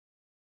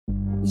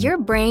Your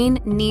brain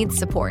needs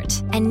support,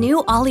 and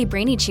new Ollie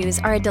Brainy Chews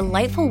are a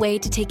delightful way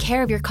to take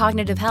care of your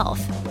cognitive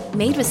health.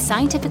 Made with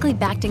scientifically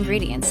backed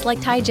ingredients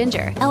like Thai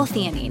ginger,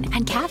 L-theanine,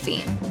 and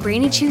caffeine,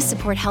 Brainy Chews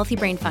support healthy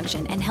brain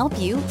function and help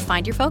you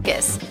find your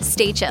focus,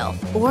 stay chill,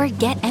 or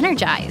get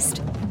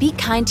energized. Be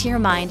kind to your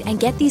mind and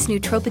get these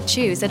nootropic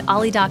chews at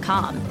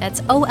ollie.com.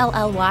 That's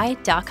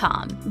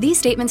OLLY.com. These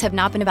statements have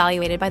not been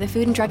evaluated by the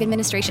Food and Drug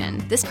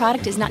Administration. This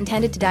product is not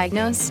intended to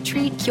diagnose,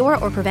 treat, cure,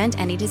 or prevent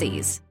any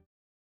disease.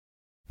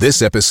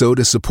 This episode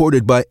is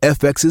supported by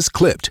FX's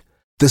Clipped,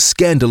 the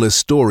scandalous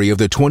story of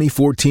the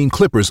 2014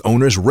 Clippers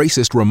owner's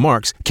racist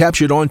remarks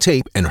captured on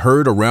tape and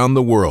heard around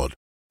the world.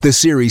 The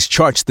series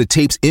charts the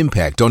tape's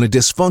impact on a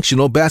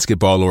dysfunctional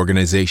basketball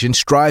organization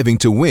striving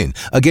to win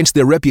against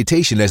their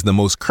reputation as the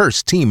most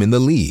cursed team in the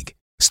league.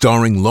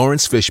 Starring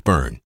Lawrence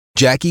Fishburne,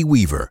 Jackie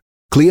Weaver,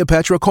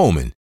 Cleopatra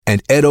Coleman,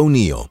 and Ed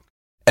O'Neill.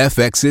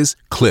 FX's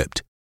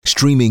Clipped,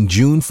 streaming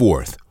June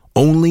 4th,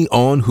 only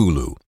on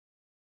Hulu.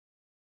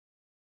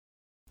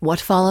 What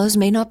follows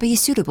may not be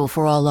suitable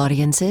for all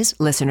audiences.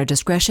 Listener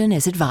discretion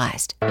is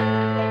advised.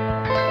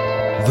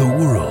 The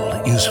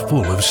world is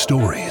full of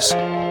stories.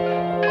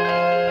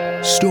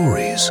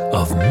 Stories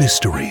of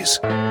mysteries,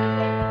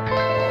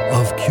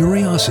 of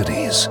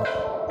curiosities,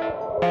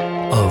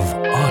 of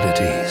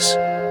oddities.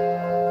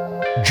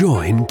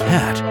 Join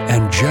Kat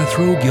and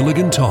Jethro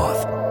Gilligan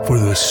Toth for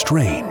the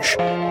strange,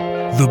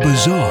 the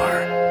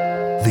bizarre,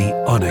 the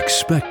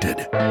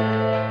unexpected,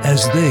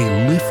 as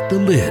they lift the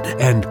lid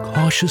and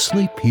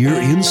cautiously peer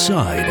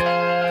inside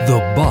the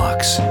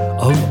box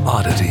of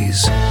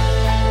oddities.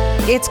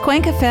 It's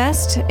Cuenca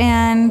Fest,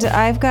 and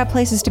I've got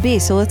places to be,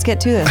 so let's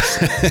get to this.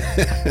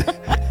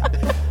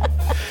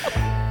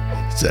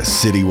 It's a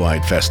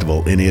citywide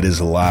festival, and it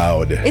is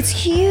loud. It's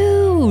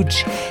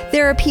huge.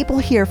 There are people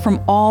here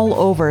from all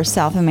over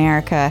South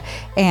America,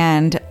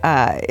 and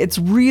it's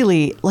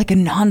really like a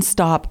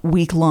nonstop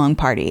week-long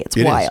party. It's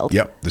wild.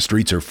 Yep. The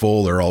streets are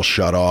full. They're all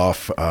shut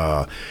off.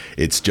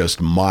 It's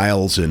just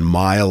miles and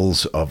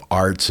miles of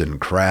arts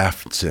and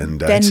crafts and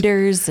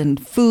vendors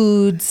and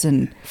foods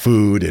and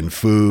food.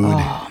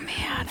 Oh,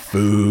 man.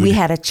 Food. We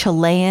had a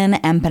Chilean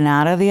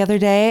empanada the other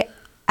day.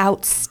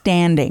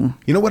 Outstanding.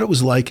 You know what it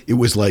was like? It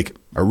was like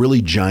a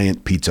really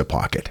giant pizza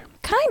pocket.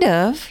 Kind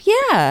of,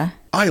 yeah.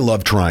 I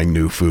love trying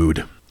new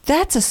food.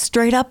 That's a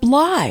straight up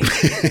lie.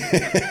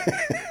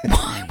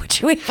 Why would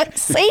you even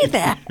say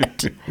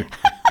that?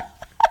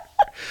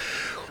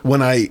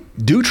 When I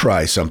do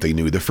try something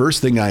new, the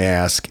first thing I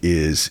ask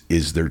is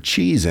there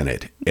cheese in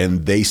it?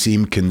 And they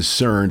seem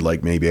concerned,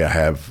 like maybe I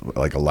have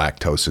like a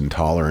lactose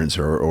intolerance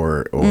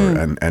or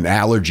an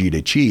allergy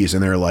to cheese.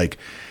 And they're like,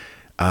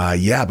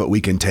 yeah, but we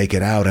can take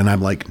it out. And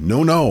I'm like,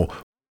 no,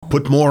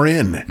 put more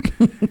in.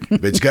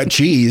 If it's got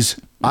cheese,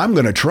 I'm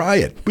going to try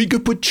it. We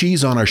could put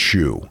cheese on a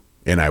shoe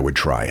and I would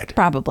try it.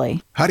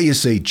 Probably. How do you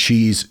say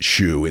cheese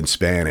shoe in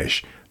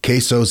Spanish?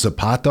 Queso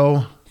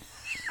zapato?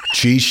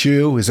 Cheese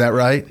shoe? Is that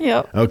right?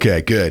 Yep.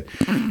 Okay, good.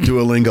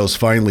 Duolingo's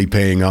finally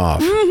paying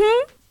off.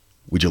 Mm-hmm.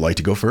 Would you like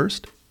to go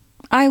first?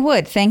 I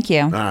would. Thank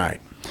you. All right.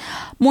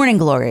 Morning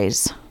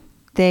glories.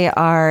 They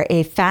are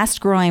a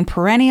fast-growing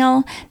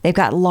perennial. They've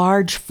got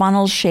large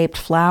funnel-shaped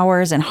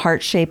flowers and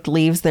heart-shaped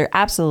leaves. They're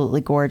absolutely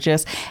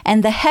gorgeous.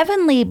 And the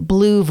heavenly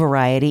blue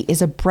variety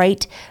is a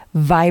bright,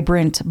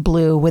 vibrant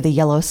blue with a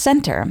yellow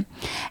center.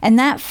 And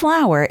that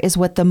flower is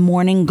what the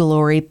Morning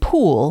Glory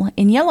Pool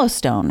in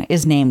Yellowstone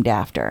is named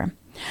after.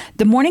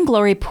 The Morning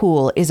Glory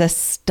Pool is a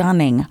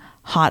stunning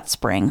hot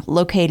spring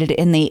located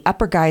in the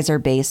Upper Geyser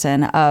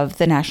Basin of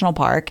the national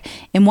park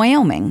in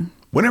Wyoming.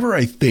 Whenever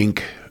I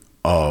think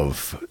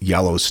of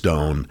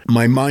Yellowstone,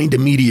 my mind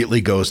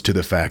immediately goes to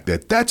the fact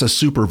that that's a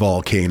super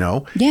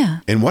volcano. Yeah.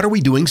 And what are we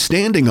doing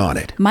standing on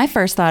it? My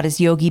first thought is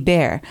Yogi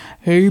Bear.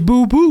 Hey,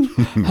 boo-boo,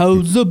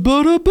 how's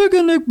about a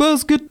picnic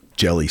basket?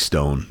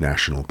 Jellystone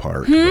National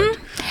Park.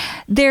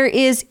 There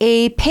is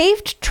a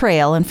paved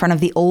trail in front of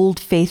the Old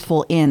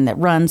Faithful Inn that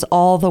runs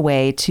all the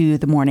way to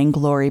the Morning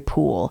Glory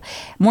Pool.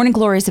 Morning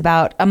Glory is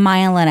about a 1.5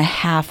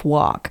 mile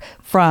walk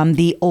from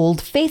the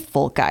Old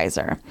Faithful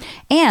geyser.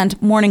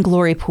 And Morning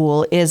Glory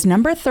Pool is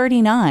number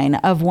 39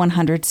 of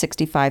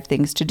 165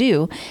 things to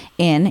do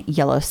in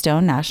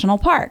Yellowstone National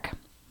Park.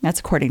 That's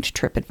according to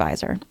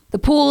TripAdvisor. The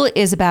pool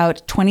is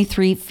about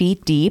 23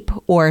 feet deep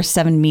or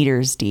 7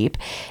 meters deep,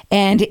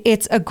 and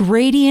it's a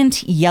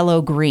gradient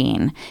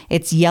yellow-green.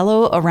 It's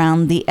yellow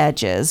around the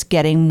edges,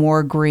 getting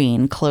more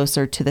green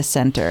closer to the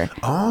center.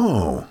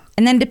 Oh.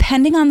 And then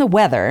depending on the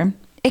weather,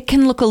 it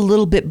can look a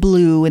little bit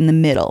blue in the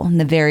middle, in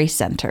the very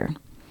center.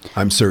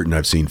 I'm certain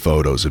I've seen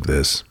photos of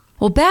this.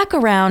 Well, back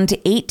around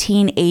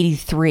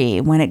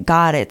 1883, when it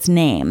got its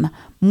name,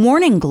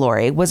 Morning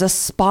Glory was a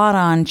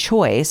spot-on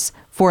choice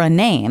for a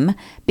name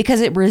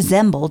because it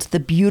resembled the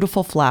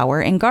beautiful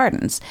flower in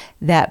gardens,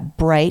 that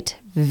bright,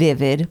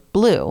 vivid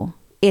blue.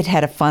 It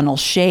had a funnel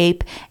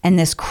shape and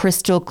this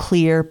crystal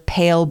clear,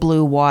 pale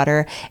blue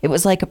water. It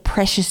was like a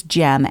precious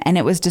gem, and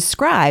it was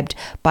described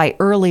by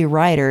early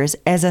writers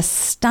as a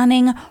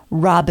stunning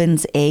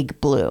robin's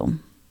egg blue.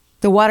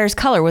 The water's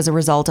color was a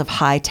result of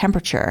high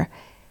temperature.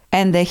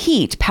 And the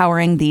heat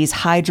powering these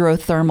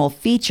hydrothermal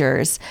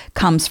features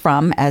comes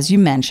from, as you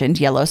mentioned,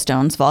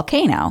 Yellowstone's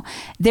volcano.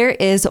 There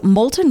is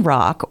molten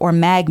rock or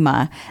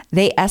magma,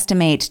 they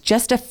estimate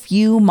just a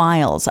few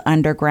miles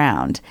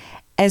underground.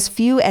 As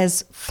few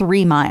as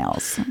 3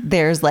 miles.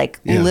 There's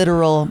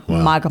literal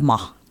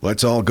magma.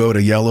 Let's all go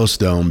to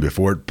Yellowstone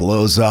before it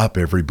blows up,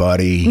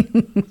 everybody.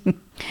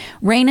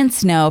 Rain and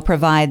snow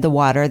provide the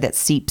water that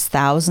seeps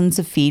thousands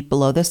of feet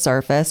below the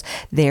surface.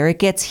 There it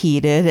gets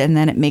heated and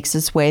then it makes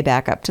its way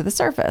back up to the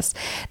surface.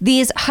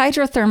 These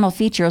hydrothermal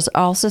features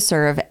also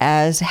serve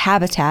as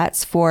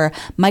habitats for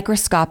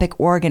microscopic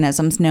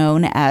organisms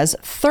known as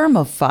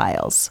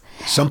thermophiles.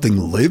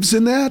 Something lives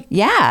in that?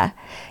 Yeah.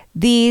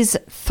 These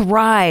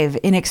thrive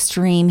in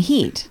extreme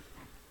heat,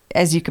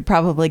 as you could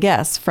probably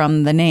guess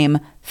from the name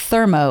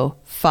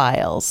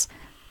thermophiles.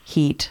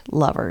 Heat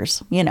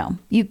lovers.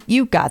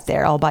 You got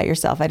there all by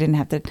yourself. I didn't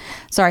have to.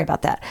 Sorry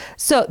about that.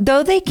 So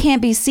though they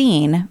can't be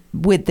seen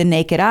with the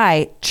naked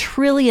eye,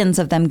 trillions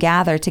of them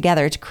gather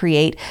together to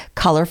create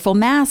colorful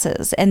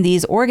masses. And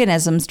these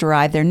organisms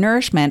derive their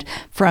nourishment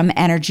from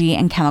energy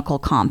and chemical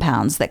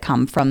compounds that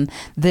come from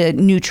the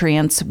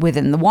nutrients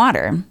within the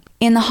water.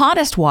 In the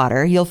hottest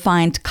water, you'll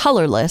find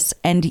colorless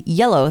and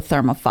yellow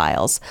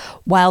thermophiles,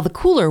 while the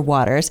cooler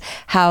waters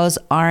house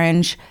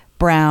orange,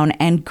 brown,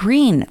 and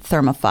green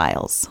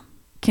thermophiles.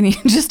 Can you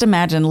just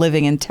imagine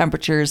living in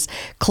temperatures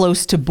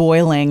close to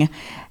boiling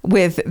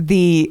with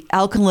the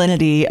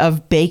alkalinity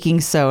of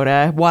baking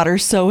soda, water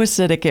so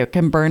acidic it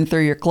can burn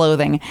through your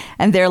clothing,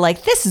 and they're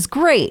like, this is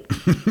great.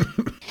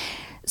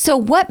 So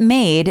what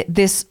made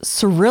this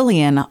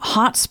cerulean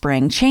hot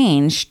spring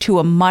change to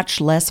a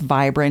much less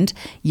vibrant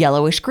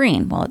yellowish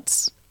green? Well,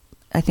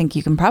 I think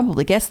you can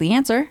probably guess the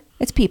answer.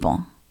 It's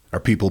people.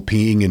 Are people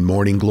peeing in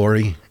morning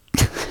glory?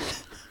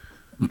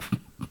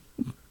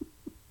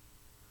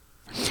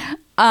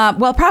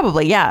 Well,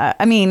 probably, yeah.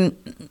 I mean,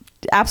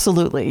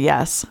 absolutely,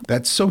 yes.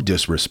 That's so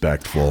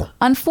disrespectful.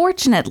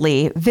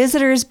 Unfortunately,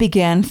 visitors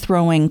began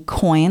throwing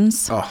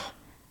coins,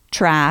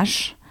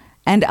 trash,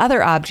 and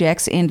other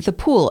objects into the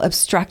pool,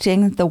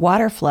 obstructing the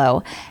water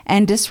flow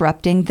and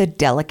disrupting the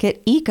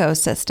delicate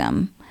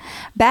ecosystem.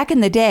 Back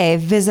in the day,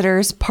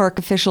 visitors, park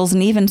officials,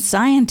 and even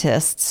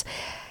scientists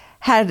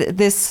had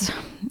this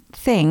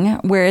thing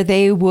where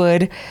they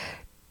would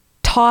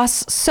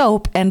toss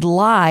soap and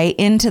lye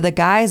into the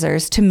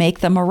geysers to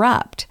make them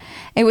erupt.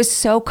 It was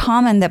so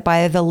common that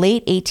by the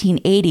late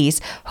 1880s,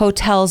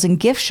 hotels and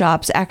gift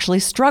shops actually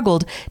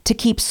struggled to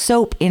keep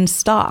soap in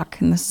stock.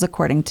 And this is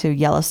according to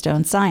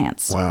Yellowstone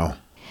Science. Wow.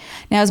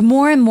 Now, as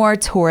more and more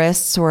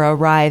tourists were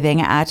arriving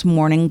at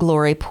Morning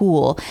Glory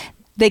Pool,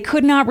 they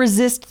could not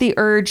resist the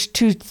urge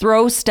to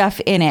throw stuff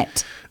in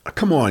it.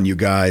 Come on, you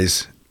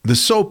guys. The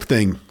soap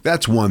thing,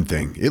 that's one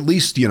thing. At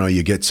least,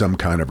 you get some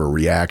kind of a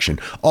reaction.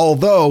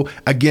 Although,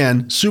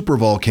 again,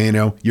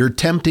 supervolcano, you're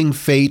tempting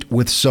fate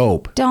with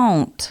soap.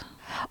 Don't.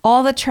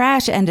 All the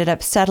trash ended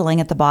up settling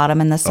at the bottom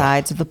and the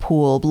sides of the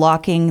pool,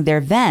 blocking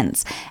their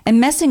vents and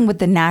messing with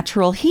the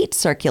natural heat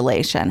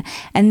circulation.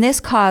 And this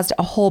caused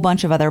a whole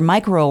bunch of other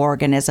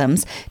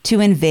microorganisms to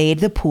invade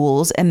the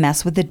pools and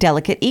mess with the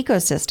delicate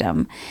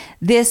ecosystem.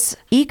 This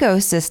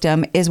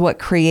ecosystem is what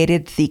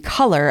created the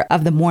color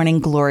of the Morning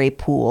Glory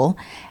Pool,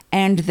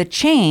 and the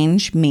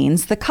change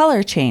means the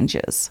color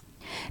changes.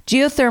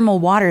 Geothermal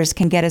waters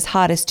can get as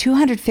hot as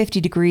 250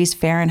 degrees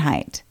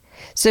Fahrenheit.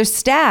 So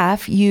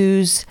staff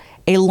use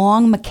a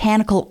long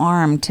mechanical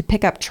arm to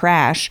pick up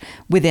trash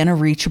within a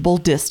reachable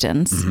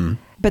distance. Mm-hmm.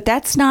 But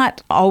that's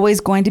not always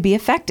going to be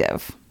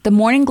effective. The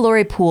Morning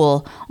Glory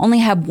Pool only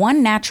had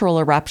one natural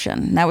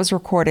eruption. That was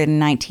recorded in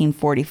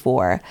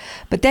 1944.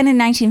 But then in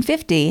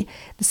 1950,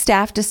 the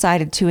staff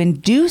decided to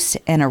induce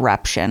an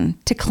eruption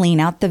to clean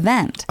out the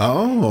vent.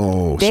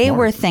 Oh, They smart.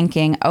 were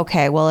thinking,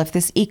 okay, well, if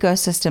this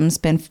ecosystem's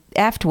been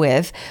effed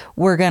with,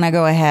 we're going to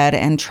go ahead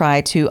and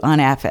try to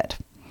un-eff it.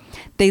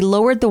 They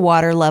lowered the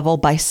water level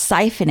by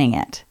siphoning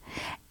it.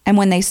 And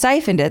when they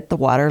siphoned it, the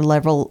water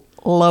level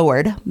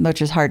lowered,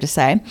 which is hard to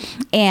say,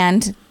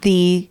 and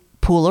the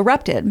pool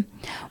erupted.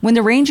 When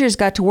the rangers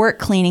got to work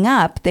cleaning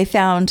up, they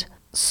found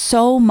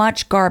so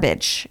much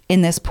garbage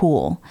in this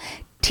pool.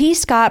 T.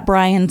 Scott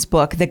Bryan's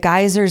book, The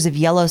Geysers of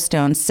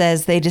Yellowstone,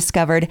 says they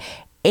discovered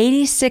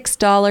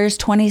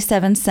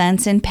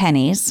 $86.27 in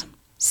pennies,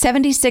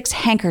 76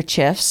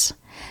 handkerchiefs,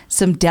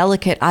 some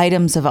delicate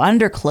items of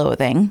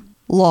underclothing,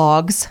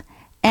 logs,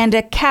 and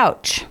a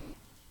couch.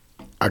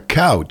 A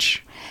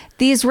couch?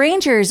 These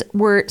rangers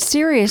were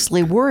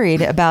seriously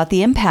worried about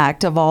the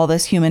impact of all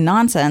this human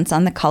nonsense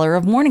on the color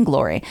of Morning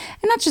Glory.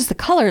 And not just the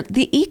color,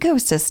 the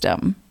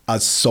ecosystem.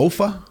 A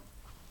sofa?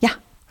 Yeah.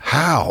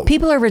 How?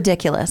 People are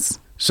ridiculous.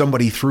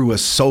 Somebody threw a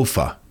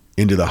sofa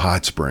into the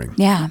hot spring.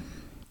 Yeah.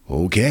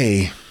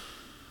 Okay.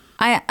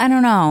 I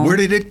don't know. Where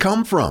did it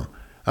come from?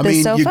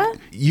 Sofa?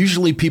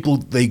 Usually people,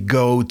 they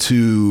go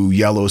to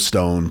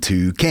Yellowstone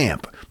to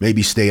camp,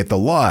 maybe stay at the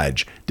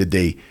lodge. Did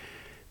they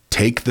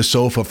take the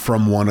sofa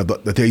from one of the...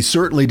 They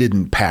certainly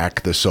didn't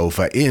pack the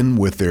sofa in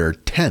with their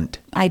tent.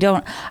 I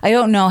don't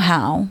know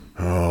how.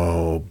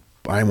 Oh,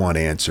 I want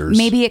answers.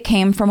 Maybe it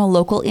came from a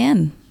local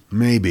inn.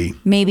 Maybe.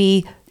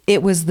 Maybe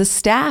it was the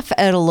staff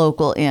at a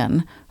local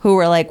inn who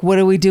were like, what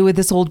do we do with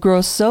this old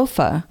gross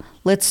sofa?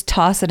 Let's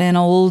toss it in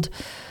old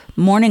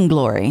Morning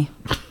Glory.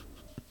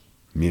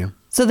 Yeah.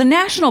 So the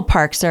National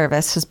Park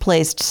Service has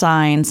placed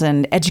signs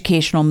and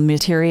educational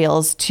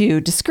materials to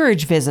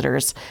discourage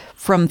visitors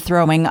from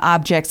throwing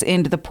objects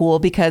into the pool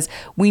because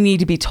we need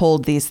to be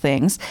told these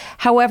things.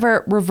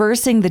 However,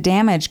 reversing the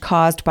damage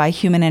caused by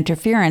human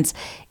interference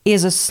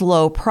is a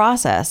slow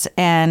process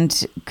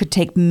and could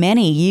take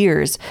many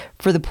years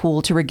for the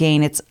pool to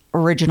regain its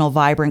original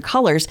vibrant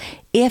colors,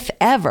 if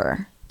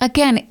ever.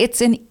 Again,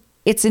 it's an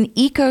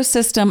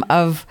ecosystem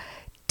of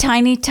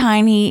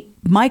tiny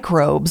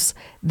microbes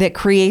that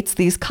creates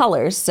these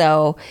colors.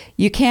 So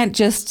you can't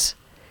just,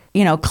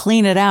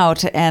 clean it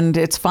out and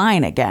it's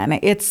fine again.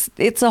 It's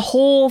a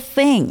whole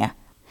thing.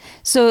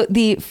 So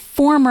the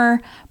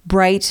former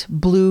bright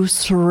blue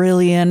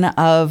cerulean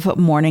of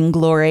Morning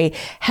Glory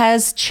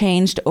has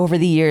changed over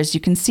the years.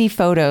 You can see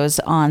photos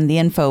on the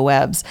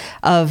infowebs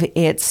of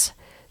its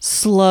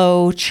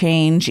slow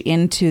change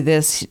into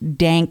this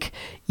dank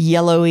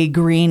yellowy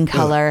green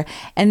color,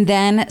 and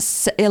then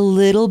a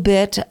little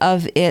bit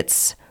of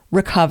its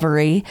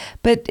recovery,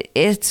 but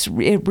it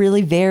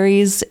really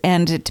varies,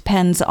 and it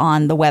depends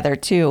on the weather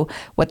too,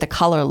 what the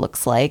color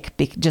looks like,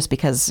 just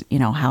because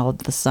how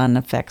the sun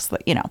affects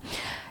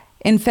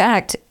In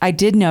fact, I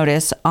did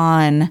notice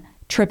on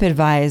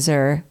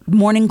TripAdvisor,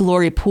 Morning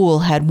Glory Pool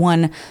had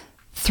one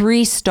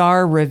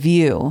 3-star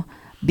review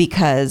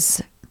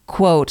because,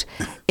 quote,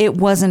 it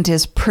wasn't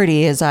as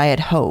pretty as I had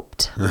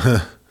hoped.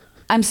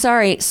 I'm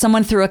sorry,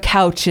 someone threw a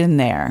couch in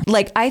there.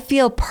 I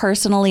feel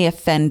personally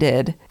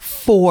offended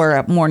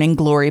for Morning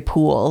Glory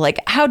Pool.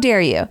 How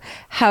dare you?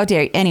 How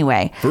dare you?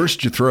 Anyway.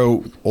 First you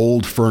throw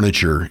old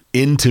furniture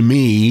into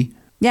me.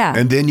 Yeah.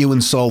 And then you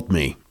insult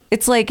me.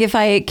 It's like if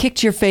I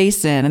kicked your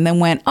face in and then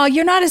went, oh,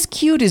 you're not as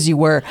cute as you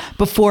were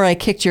before I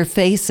kicked your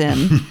face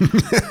in.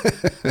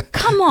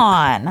 Come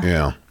on.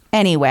 Yeah.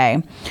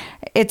 Anyway,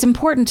 it's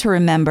important to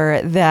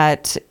remember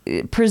that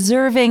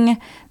preserving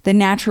the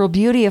natural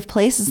beauty of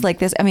places like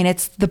this,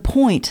 it's the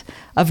point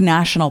of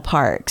national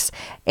parks,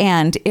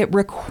 and it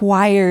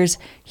requires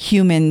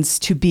humans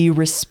to be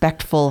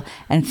respectful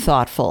and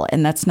thoughtful,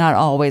 and that's not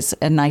always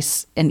a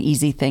nice and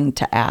easy thing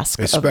to ask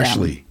of them.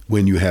 Especially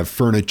when you have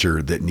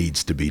furniture that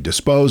needs to be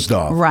disposed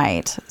of.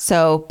 Right.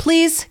 So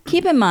please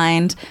keep in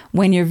mind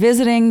when you're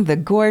visiting the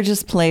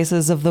gorgeous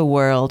places of the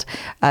world,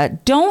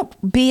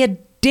 don't be a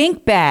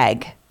dink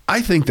bag. I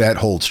think that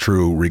holds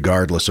true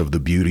regardless of the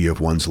beauty of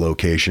one's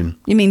location.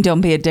 You mean don't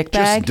be a dick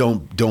bag?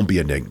 Just don't be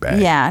a dick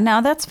bag. Yeah, no,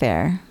 that's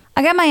fair.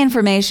 I got my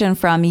information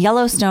from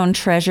Yellowstone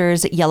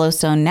Treasures,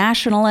 Yellowstone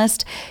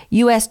Nationalist,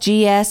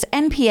 USGS,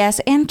 NPS,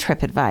 and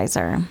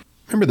TripAdvisor.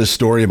 Remember the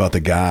story about the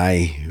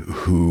guy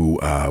who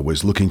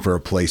was looking for a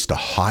place to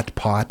hot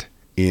pot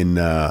in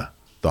the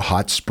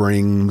hot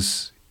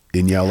springs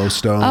in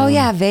Yellowstone? Oh,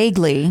 yeah,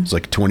 vaguely. It's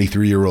like a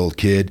 23-year-old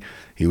kid.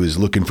 He was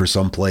looking for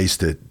some place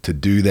to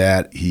do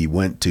that. He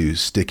went to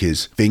stick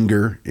his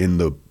finger in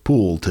the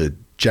pool to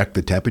check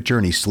the temperature,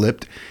 and he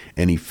slipped,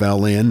 and he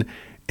fell in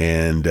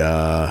and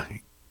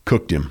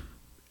cooked him.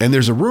 And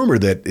there's a rumor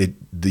that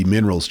the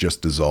minerals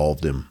just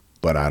dissolved him,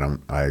 but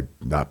I've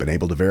not been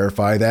able to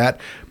verify that.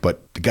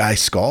 But the guy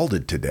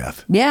scalded to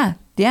death. Yeah,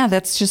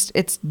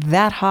 it's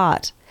that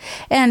hot.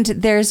 And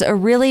there's a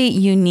really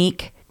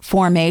unique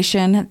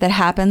formation that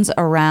happens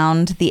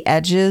around the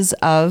edges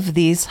of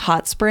these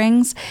hot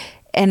springs.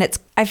 And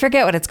I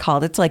forget what it's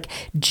called. It's like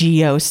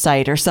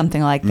geosite or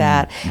something like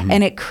that. Mm-hmm.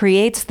 And it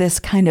creates this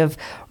kind of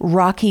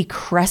rocky,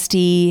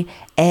 crusty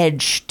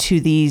edge to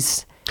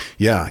these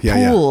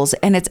pools.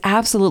 And it's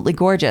absolutely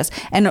gorgeous.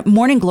 And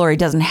Morning Glory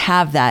doesn't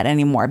have that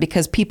anymore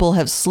because people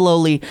have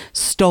slowly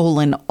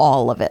stolen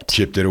all of it.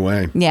 Chipped it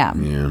away. Yeah.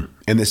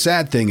 And the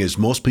sad thing is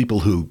most people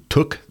who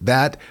took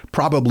that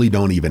probably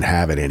don't even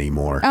have it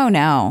anymore. Oh,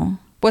 no.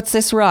 What's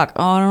this rock?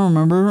 Oh, I don't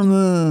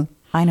remember.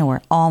 I know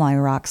where all my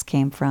rocks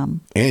came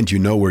from. And you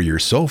know where your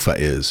sofa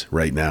is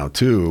right now,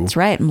 too. That's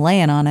right. I'm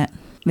laying on it.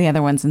 The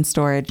other one's in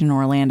storage in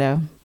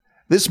Orlando.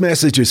 This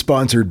message is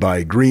sponsored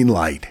by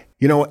Greenlight.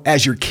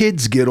 As your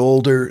kids get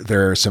older,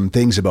 there are some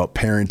things about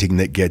parenting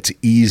that gets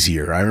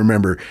easier. I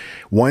remember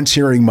once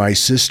hearing my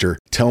sister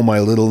tell my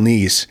little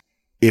niece,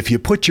 if you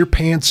put your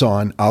pants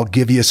on, I'll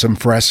give you some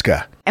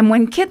Fresca. And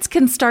when kids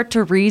can start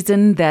to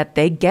reason that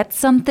they get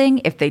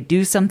something if they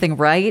do something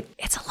right,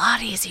 it's a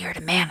lot easier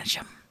to manage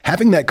them.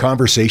 Having that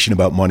conversation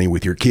about money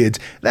with your kids,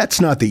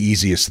 that's not the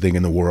easiest thing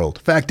in the world.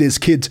 Fact is,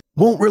 kids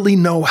won't really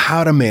know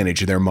how to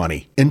manage their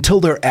money until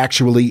they're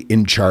actually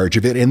in charge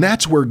of it, and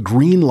that's where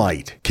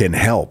Greenlight can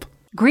help.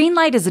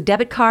 Greenlight is a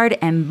debit card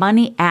and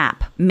money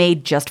app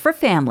made just for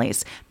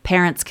families.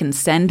 Parents can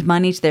send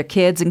money to their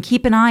kids and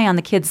keep an eye on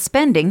the kids'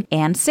 spending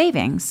and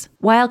savings,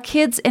 while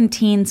kids and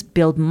teens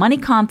build money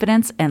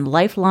confidence and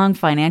lifelong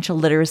financial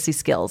literacy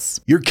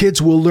skills. Your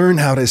kids will learn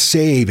how to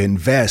save,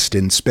 invest,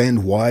 and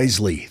spend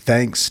wisely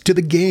thanks to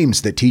the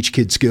games that teach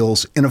kids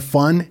skills in a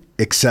fun,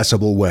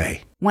 accessible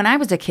way. When I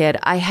was a kid,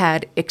 I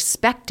had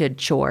expected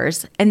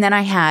chores, and then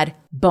I had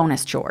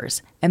bonus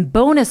chores. And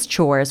bonus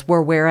chores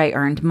were where I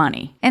earned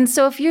money. And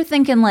so if you're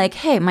thinking like,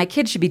 hey, my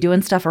kid should be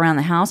doing stuff around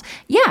the house,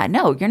 yeah,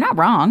 no, you're not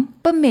wrong.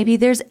 But maybe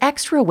there's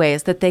extra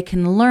ways that they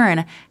can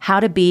learn how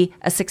to be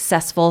a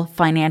successful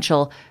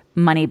financial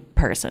money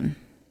person.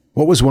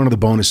 What was one of the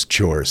bonus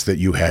chores that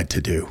you had to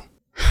do?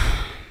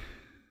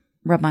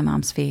 Rub my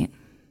mom's feet.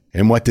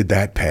 And what did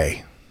that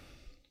pay?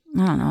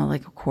 I don't know,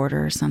 like $0.25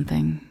 or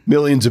something.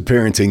 Millions of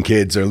parents and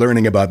kids are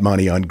learning about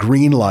money on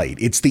Greenlight.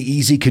 It's the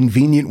easy,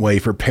 convenient way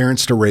for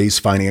parents to raise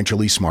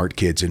financially smart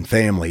kids and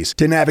families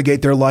to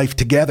navigate their life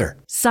together.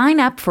 Sign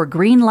up for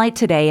Greenlight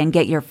today and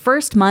get your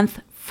first month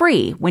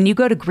free when you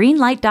go to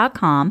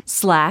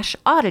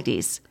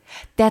greenlight.com/oddities.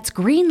 That's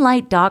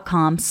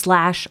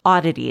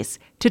greenlight.com/oddities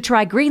to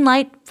try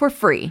Greenlight for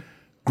free.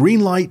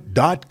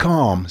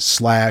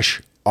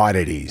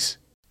 Greenlight.com/oddities.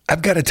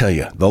 I've got to tell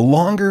you, the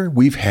longer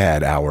we've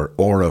had our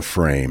Aura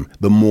frame,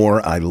 the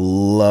more I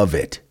love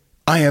it.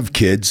 I have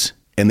kids,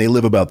 and they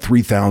live about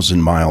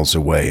 3,000 miles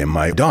away, and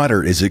my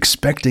daughter is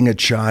expecting a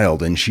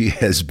child, and she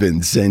has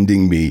been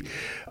sending me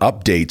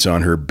updates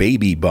on her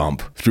baby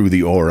bump through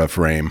the Aura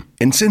frame.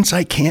 And since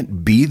I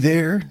can't be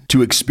there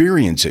to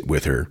experience it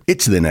with her,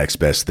 it's the next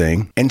best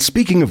thing. And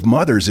speaking of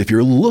mothers, if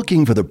you're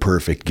looking for the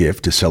perfect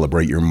gift to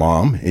celebrate your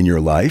mom in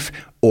your life,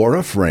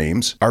 Aura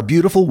frames are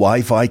beautiful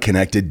Wi-Fi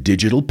connected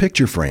digital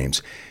picture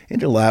frames.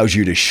 It allows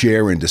you to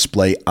share and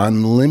display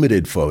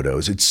unlimited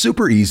photos. It's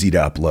super easy to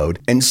upload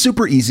and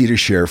super easy to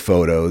share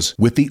photos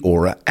with the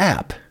Aura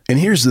app. And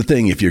here's the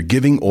thing, if you're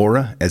giving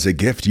Aura as a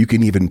gift, you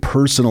can even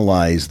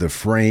personalize the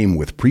frame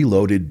with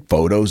preloaded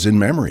photos and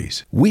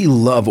memories. We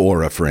love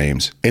Aura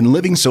frames, and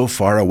living so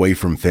far away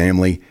from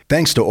family,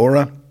 thanks to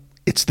Aura,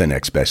 it's the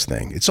next best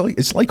thing. It's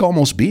like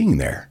almost being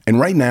there. And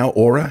right now,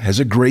 Aura has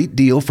a great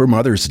deal for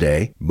Mother's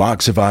Day.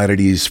 Box of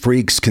Oddities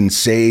freaks can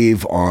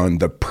save on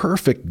the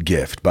perfect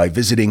gift by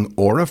visiting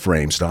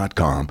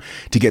auraframes.com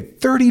to get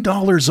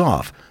 $30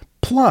 off,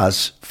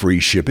 plus free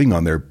shipping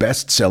on their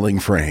best-selling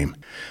frame.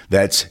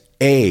 That's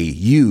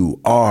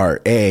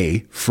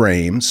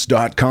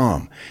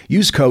auraframes.com.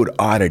 Use code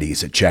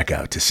oddities at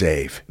checkout to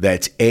save.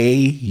 That's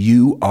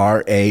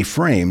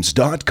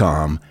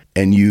auraframes.com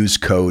and use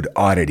code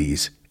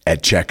oddities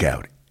at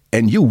checkout,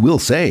 and you will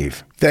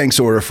save. Thanks,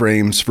 Aura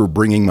Frames, for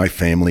bringing my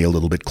family a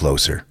little bit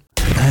closer.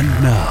 And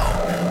now,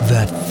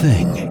 that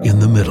thing in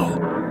the middle.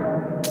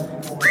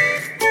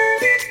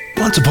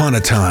 Once upon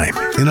a time,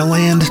 in a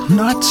land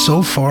not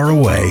so far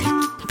away,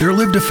 there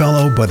lived a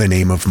fellow by the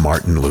name of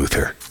Martin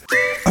Luther,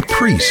 a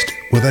priest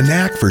with a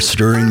knack for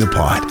stirring the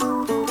pot.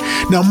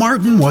 Now,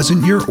 Martin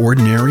wasn't your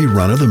ordinary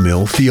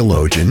run-of-the-mill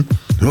theologian.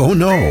 Oh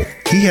no,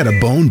 he had a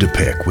bone to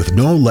pick with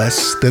no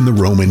less than the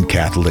Roman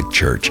Catholic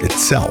Church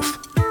itself.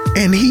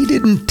 And he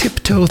didn't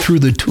tiptoe through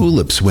the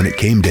tulips when it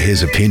came to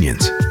his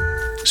opinions.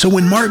 So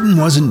when Martin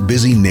wasn't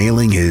busy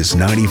nailing his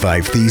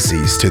 95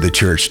 Theses to the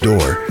church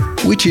door,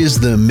 which is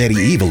the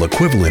medieval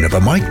equivalent of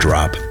a mic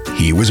drop,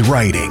 he was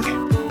writing.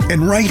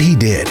 And write he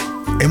did,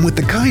 and with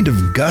the kind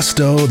of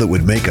gusto that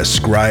would make a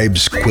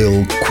scribe's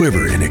quill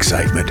quiver in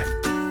excitement.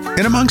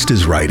 And amongst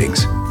his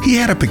writings, he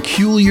had a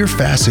peculiar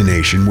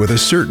fascination with a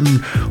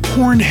certain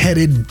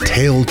horn-headed,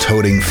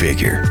 tail-toting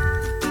figure,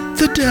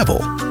 the devil.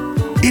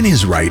 In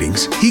his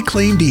writings, he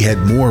claimed he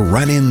had more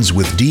run-ins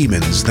with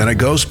demons than a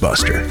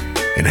Ghostbuster.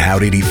 And how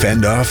did he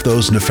fend off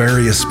those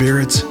nefarious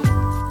spirits?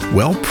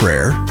 Well,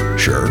 prayer,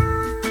 sure.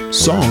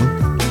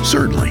 Song,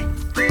 certainly.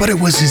 But it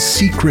was his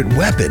secret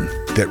weapon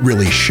that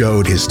really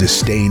showed his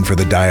disdain for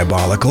the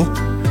diabolical.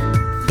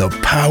 The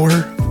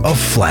power of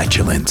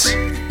flatulence.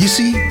 You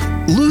see,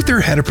 Luther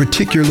had a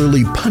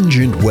particularly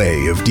pungent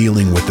way of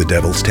dealing with the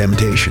devil's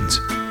temptations.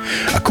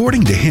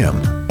 According to him,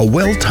 a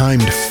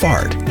well-timed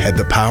fart had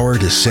the power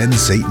to send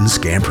Satan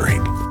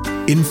scampering.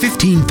 In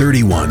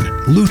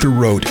 1531, Luther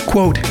wrote,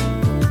 quote,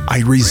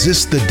 "I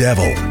resist the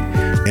devil,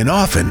 and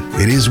often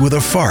it is with a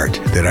fart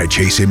that I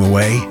chase him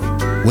away.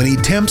 When he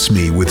tempts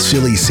me with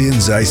silly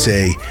sins, I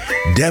say,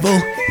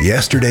 'Devil,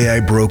 yesterday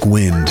I broke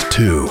wind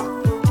too.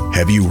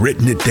 Have you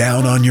written it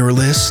down on your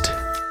list?'"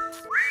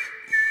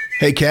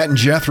 Hey, Kat and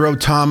Jethro,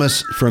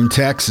 Thomas from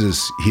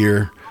Texas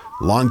here,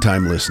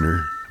 longtime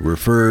listener,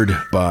 referred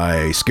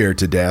by Scared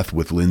to Death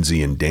with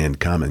Lindsay and Dan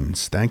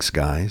Cummins. Thanks,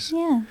 guys.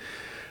 Yeah.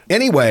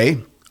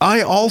 Anyway,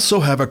 I also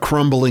have a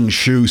crumbling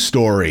shoe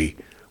story.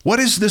 What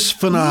is this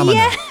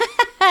phenomenon?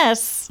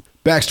 Yes.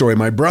 Backstory,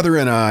 my brother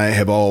and I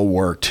have all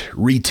worked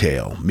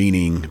retail,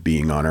 meaning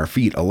being on our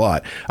feet a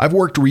lot. I've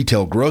worked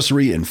retail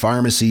grocery and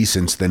pharmacy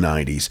since the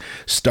 90s.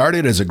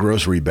 Started as a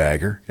grocery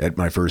bagger at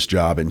my first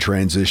job and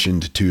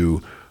transitioned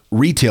to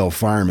retail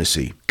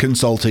pharmacy,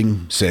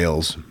 consulting,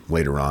 sales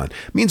later on.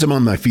 Means I'm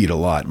on my feet a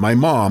lot. My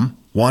mom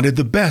wanted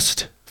the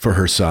best for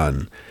her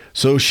son.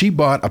 So she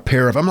bought a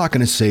pair of, I'm not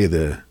going to say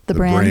the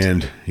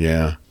brand.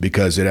 Yeah,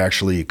 because it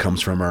actually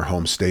comes from our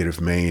home state of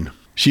Maine.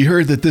 She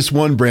heard that this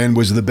one brand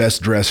was the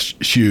best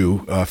dressed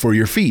shoe for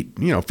your feet,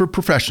 for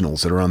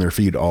professionals that are on their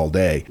feet all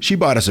day. She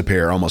bought us a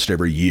pair almost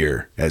every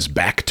year as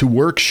back to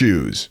work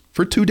shoes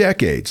for 2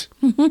 decades.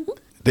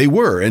 They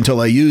were,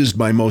 until I used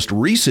my most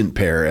recent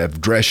pair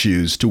of dress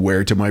shoes to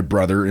wear to my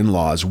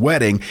brother-in-law's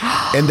wedding,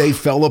 and they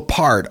fell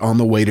apart on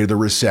the way to the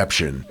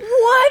reception.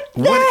 What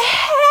the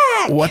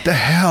heck? What the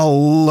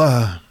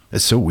hell?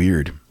 That's so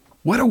weird.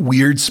 What a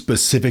weird,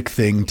 specific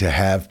thing to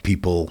have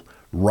people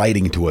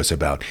writing to us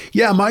about.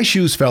 Yeah, my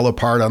shoes fell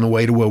apart on the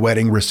way to a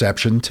wedding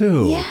reception,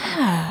 too.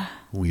 Yeah.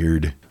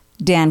 Weird.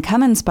 Dan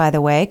Cummins, by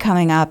the way,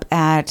 coming up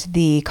at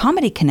the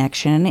Comedy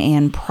Connection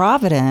in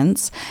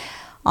Providence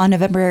on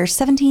November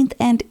 17th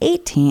and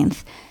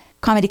 18th.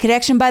 Comedy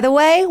Connection, by the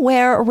way,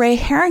 where Ray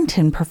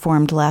Harrington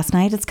performed last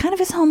night. It's kind of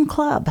his home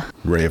club.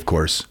 Ray, of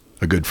course,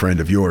 a good friend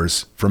of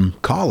yours from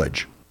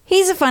college.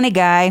 He's a funny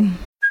guy.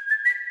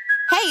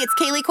 Hey, it's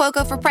Kaylee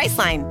Cuoco for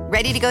Priceline.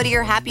 Ready to go to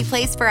your happy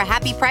place for a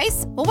happy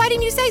price? Well, why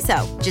didn't you say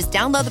so? Just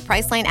download the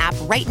Priceline app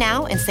right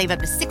now and save up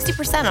to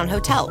 60% on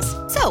hotels.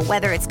 So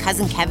whether it's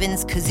Cousin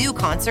Kevin's Kazoo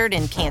Concert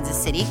in Kansas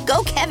City,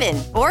 go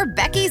Kevin, or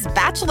Becky's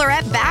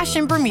Bachelorette Bash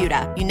in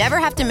Bermuda, you never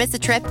have to miss a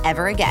trip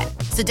ever again.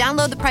 So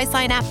download the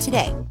Priceline app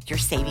today. Your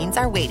savings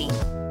are waiting.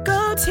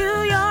 Go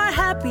to your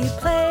happy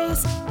place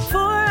for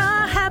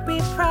a happy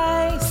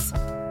price.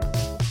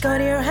 Go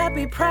to your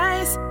happy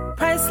price,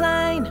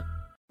 Priceline.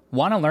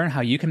 Want to learn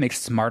how you can make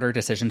smarter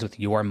decisions with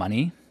your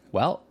money?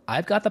 Well,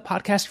 I've got the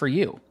podcast for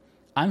you.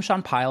 I'm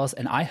Sean Piles,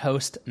 and I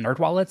host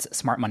NerdWallet's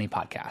Smart Money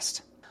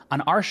Podcast.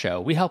 On our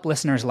show, we help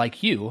listeners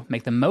like you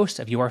make the most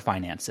of your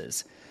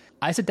finances.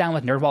 I sit down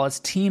with NerdWallet's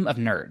team of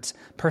nerds,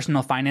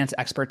 personal finance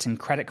experts in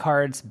credit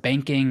cards,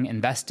 banking,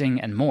 investing,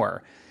 and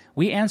more.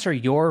 We answer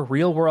your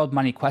real-world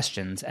money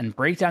questions and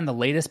break down the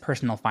latest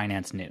personal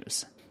finance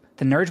news.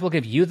 The nerds will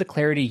give you the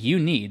clarity you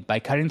need by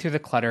cutting through the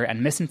clutter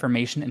and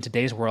misinformation in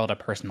today's world of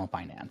personal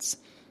finance.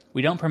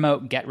 We don't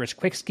promote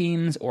get-rich-quick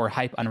schemes or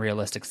hype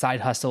unrealistic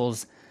side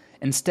hustles.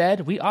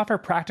 Instead, we offer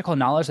practical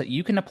knowledge that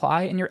you can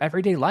apply in your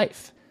everyday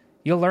life.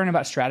 You'll learn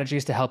about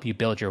strategies to help you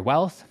build your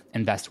wealth,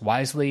 invest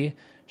wisely,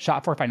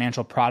 shop for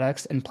financial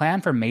products, and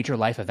plan for major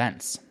life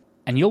events.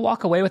 And you'll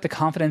walk away with the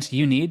confidence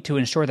you need to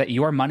ensure that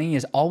your money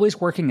is always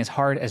working as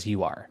hard as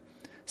you are.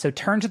 So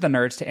turn to the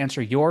nerds to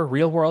answer your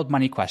real-world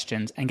money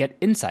questions and get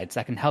insights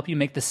that can help you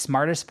make the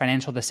smartest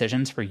financial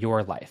decisions for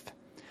your life.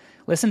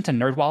 Listen to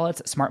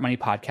NerdWallet's Smart Money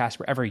Podcast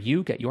wherever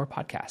you get your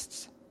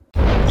podcasts.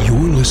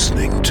 You're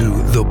listening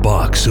to The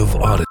Box of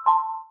Oddity.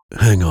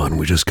 Hang on,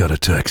 we just got a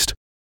text.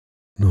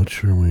 Not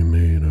sure we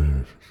made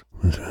a...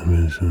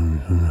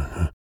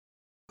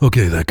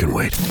 Okay, that can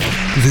wait.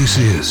 This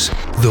is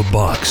The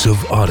Box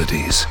of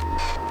Oddities.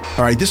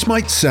 All right, this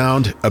might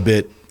sound a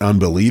bit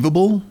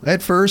unbelievable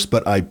at first,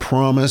 but I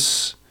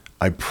promise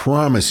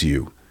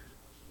you,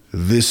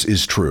 this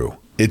is true.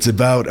 It's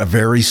about a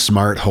very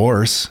smart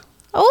horse.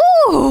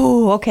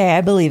 Oh, okay,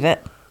 I believe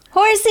it.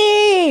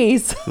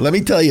 Horsies! Let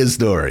me tell you a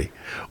story.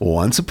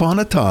 Once upon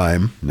a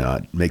time, no,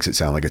 it makes it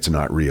sound like it's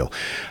not real.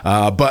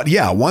 But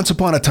yeah, once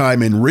upon a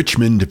time in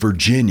Richmond,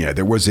 Virginia,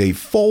 there was a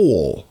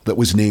foal that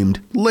was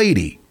named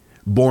Lady,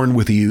 born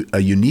with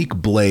a unique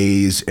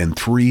blaze and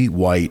 3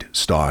 white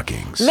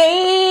stockings.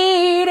 Lady!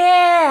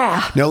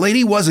 Now,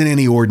 Lady wasn't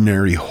any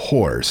ordinary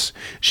horse.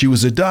 She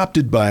was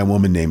adopted by a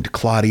woman named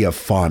Claudia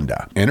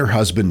Fonda and her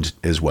husband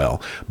as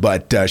well.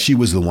 But she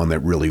was the one that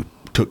really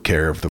took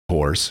care of the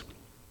horse.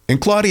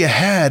 And Claudia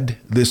had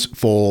this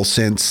foal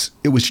since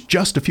it was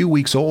just a few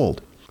weeks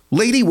old.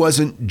 Lady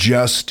wasn't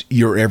just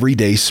your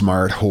everyday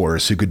smart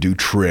horse who could do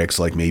tricks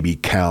like maybe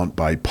count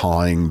by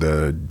pawing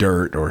the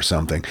dirt or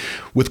something.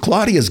 With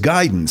Claudia's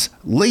guidance,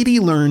 Lady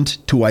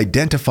learned to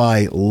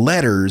identify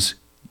letters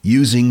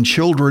using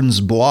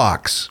children's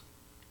blocks.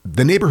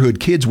 The neighborhood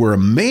kids were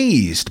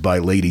amazed by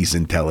Lady's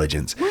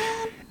intelligence,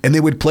 and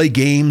they would play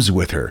games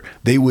with her.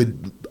 They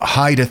would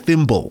hide a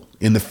thimble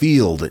in the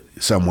field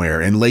somewhere,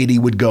 and Lady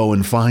would go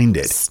and find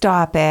it.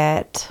 Stop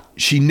it.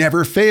 She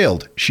never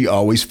failed. She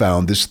always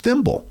found this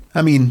thimble.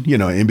 I mean,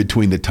 in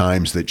between the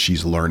times that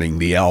she's learning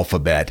the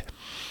alphabet.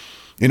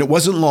 And it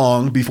wasn't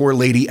long before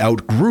Lady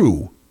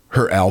outgrew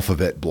her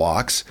alphabet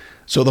blocks.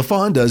 So the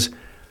Fondas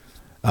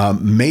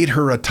made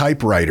her a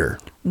typewriter.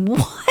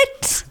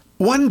 What?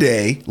 One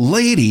day,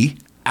 Lady,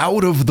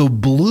 out of the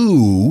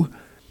blue,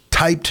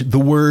 typed the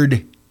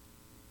word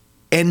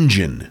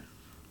engine.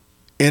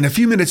 And a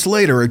few minutes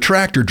later, a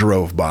tractor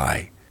drove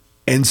by.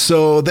 And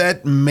so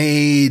that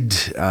made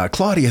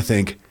Claudia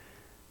think,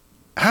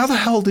 how the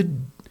hell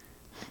did...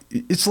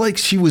 It's like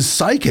she was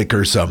psychic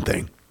or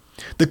something.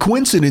 The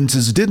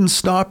coincidences didn't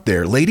stop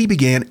there. Lady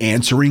began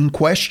answering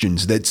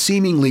questions that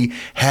seemingly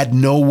she had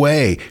no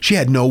way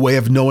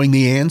of knowing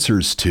the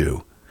answers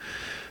to.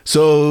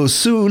 So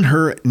soon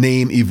her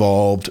name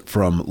evolved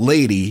from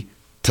Lady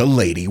to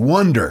Lady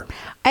Wonder.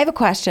 I have a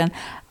question.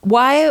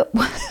 Why,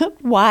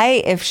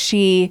 if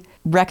she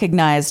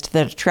recognized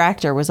that a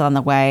tractor was on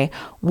the way,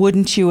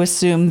 wouldn't you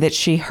assume that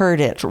she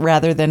heard it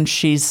rather than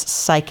she's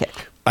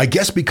psychic? I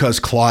guess because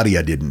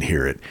Claudia didn't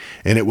hear it,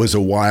 and it was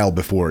a while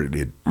before it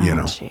did, you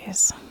know.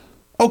 Jeez.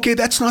 Okay,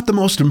 that's not the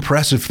most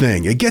impressive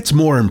thing. It gets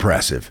more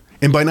impressive.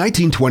 And by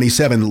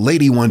 1927,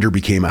 Lady Wonder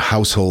became a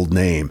household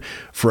name.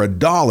 For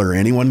 $1,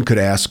 anyone could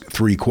ask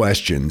 3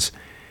 questions,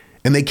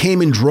 And they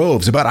came in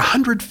droves. About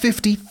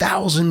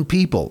 150,000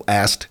 people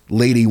asked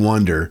Lady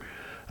Wonder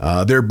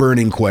their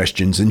burning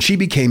questions. And she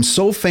became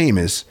so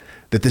famous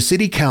that the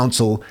city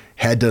council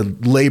had to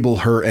label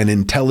her an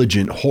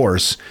intelligent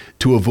horse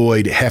to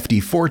avoid hefty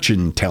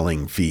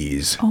fortune-telling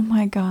fees. Oh,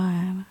 my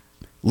God.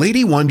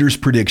 Lady Wonder's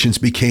predictions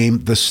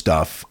became the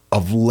stuff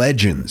of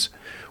legends.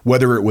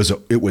 Whether it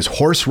was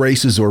horse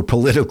races or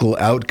political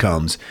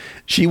outcomes,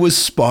 she was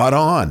spot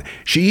on.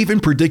 She even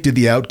predicted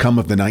the outcome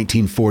of the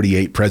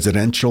 1948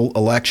 presidential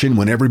election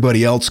when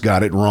everybody else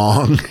got it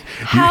wrong.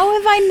 How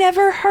have I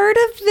never heard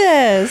of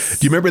this?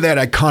 Do you remember that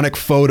iconic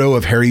photo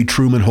of Harry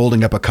Truman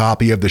holding up a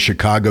copy of the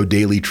Chicago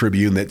Daily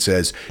Tribune that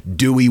says,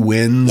 Dewey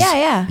wins?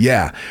 Yeah.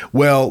 Yeah.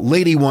 Well,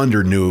 Lady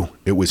Wonder knew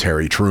it was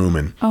Harry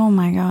Truman. Oh,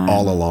 my God.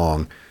 All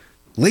along.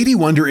 Lady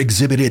Wonder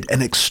exhibited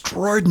an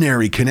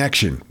extraordinary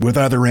connection with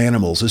other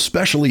animals,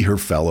 especially her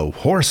fellow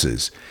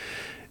horses.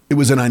 It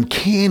was an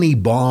uncanny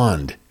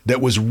bond that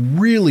was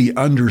really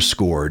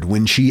underscored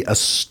when she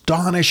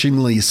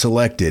astonishingly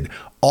selected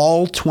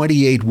all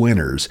 28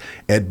 winners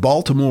at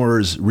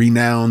Baltimore's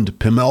renowned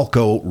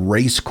Pimlico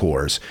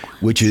Racecourse,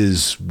 which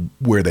is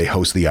where they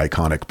host the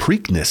iconic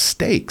Preakness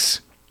Stakes.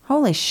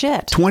 Holy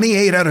shit.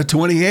 28 out of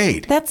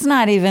 28. That's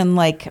not even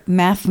like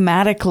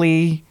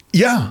mathematically.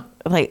 Yeah.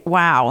 Like,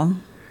 wow.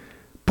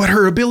 But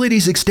her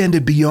abilities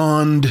extended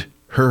beyond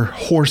her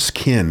horse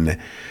kin.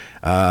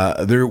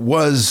 There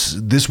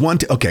was this one.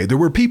 There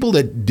were people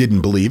that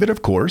didn't believe it,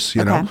 of course,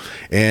 you know.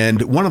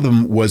 And one of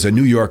them was a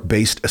New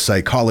York-based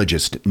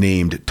psychologist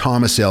named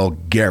Thomas L.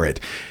 Garrett.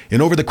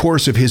 And over the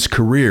course of his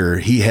career,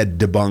 he had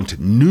debunked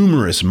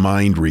numerous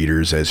mind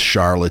readers as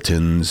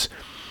charlatans.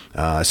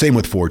 Same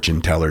with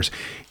fortune tellers.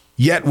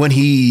 Yet when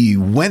he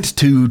went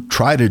to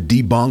try to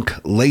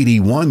debunk Lady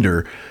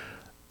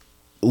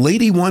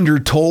Wonder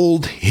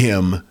told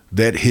him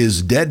that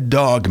his dead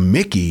dog,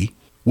 Mickey,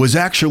 was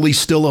actually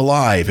still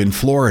alive in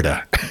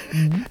Florida.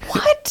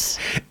 What?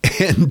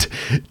 And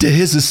to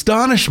his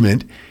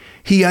astonishment,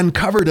 he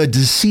uncovered a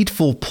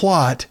deceitful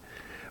plot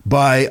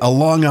by a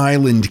Long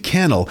Island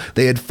kennel.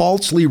 They had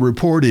falsely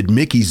reported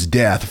Mickey's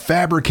death,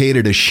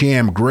 fabricated a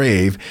sham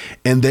grave,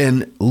 and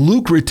then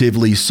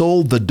lucratively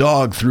sold the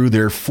dog through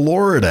their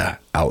Florida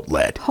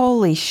outlet.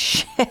 Holy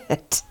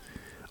shit.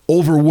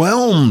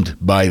 Overwhelmed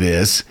by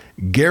this,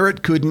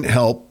 Garrett couldn't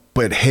help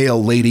but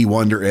hail Lady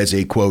Wonder as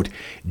a, quote,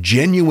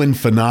 genuine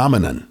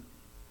phenomenon.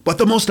 But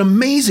the most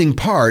amazing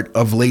part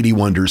of Lady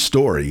Wonder's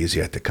story is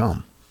yet to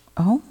come.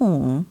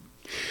 Oh.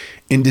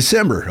 In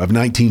December of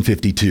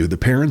 1952, the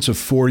parents of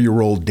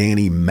 4-year-old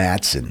Danny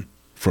Matson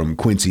from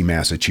Quincy,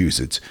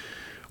 Massachusetts,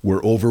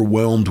 were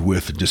overwhelmed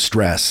with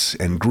distress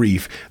and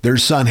grief. Their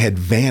son had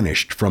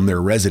vanished from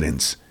their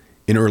residence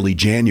in early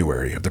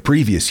January of the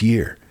previous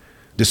year.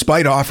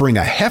 Despite offering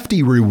a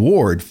hefty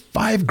reward,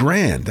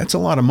 $5,000, that's a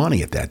lot of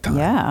money at that time.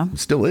 Yeah. It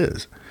still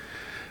is.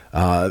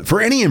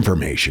 For any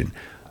information,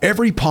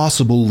 every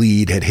possible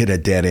lead had hit a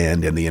dead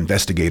end and the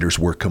investigators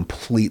were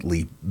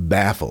completely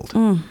baffled.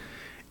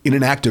 In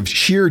an act of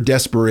sheer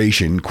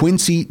desperation,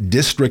 Quincy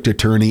District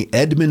Attorney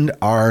Edmund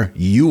R.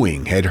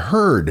 Ewing had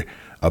heard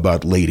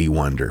about Lady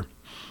Wonder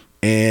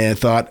and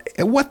thought,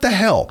 what the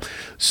hell?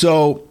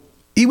 So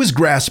he was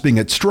grasping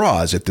at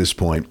straws at this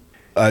point.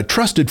 A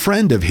trusted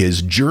friend of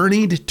his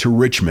journeyed to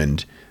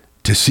Richmond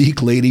to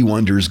seek Lady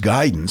Wonder's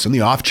guidance on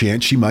the off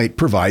chance she might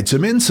provide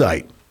some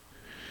insight.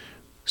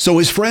 So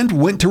his friend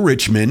went to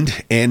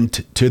Richmond, and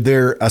to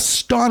their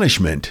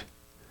astonishment,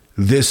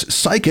 this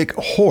psychic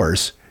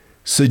horse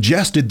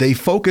suggested they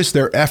focus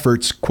their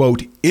efforts,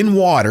 quote, in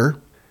water,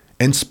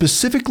 and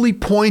specifically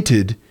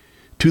pointed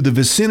to the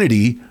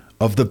vicinity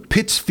of the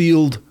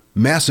Pittsfield,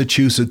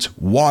 Massachusetts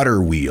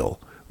water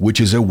wheel, which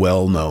is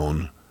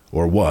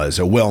was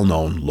a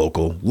well-known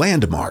local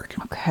landmark.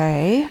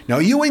 Okay. Now,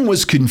 Ewing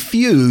was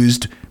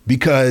confused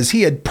because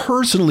he had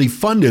personally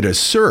funded a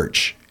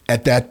search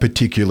at that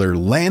particular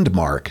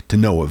landmark to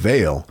no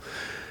avail.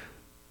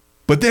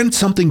 But then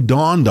something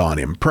dawned on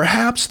him.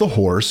 Perhaps the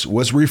horse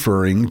was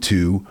referring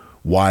to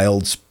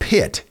Wild's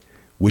Pit,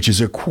 which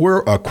is a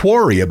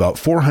quarry about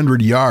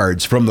 400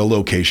 yards from the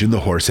location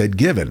the horse had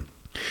given.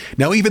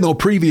 Now, even though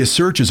previous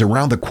searches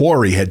around the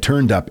quarry had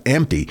turned up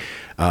empty,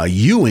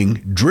 Ewing,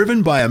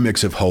 driven by a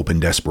mix of hope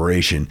and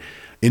desperation,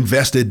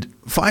 invested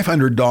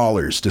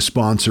 $500 to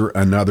sponsor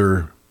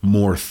another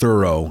more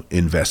thorough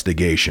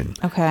investigation.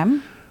 Okay.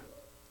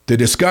 The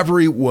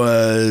discovery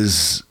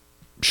was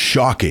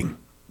shocking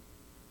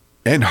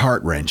and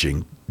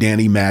heart-wrenching.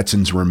 Danny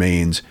Matson's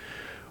remains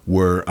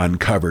were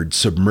uncovered,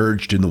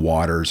 submerged in the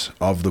waters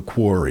of the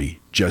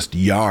quarry, just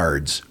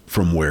yards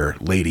from where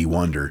Lady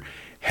Wonder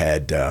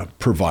had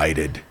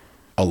provided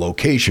a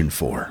location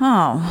for.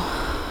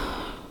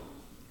 Oh.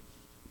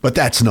 But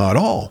that's not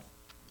all.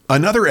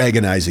 Another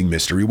agonizing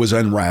mystery was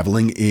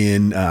unraveling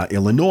in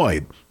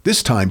Illinois.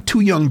 This time,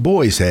 2 young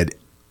boys had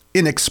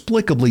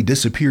inexplicably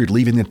disappeared,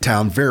 leaving the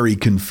town very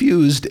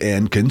confused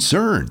and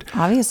concerned.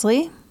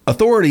 Obviously.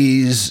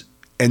 Authorities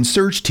and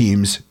search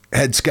teams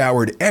had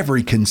scoured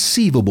every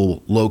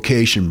conceivable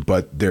location,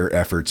 but their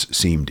efforts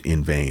seemed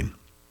in vain.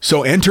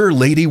 So enter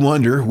Lady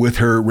Wonder with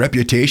her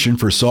reputation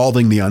for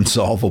solving the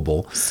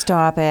unsolvable.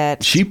 Stop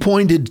it. She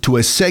pointed to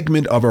a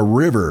segment of a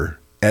river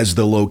as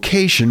the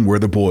location where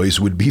the boys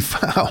would be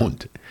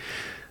found.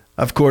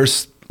 Of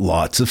course,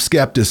 lots of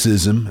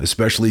skepticism,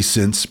 especially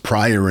since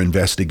prior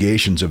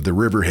investigations of the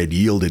river had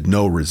yielded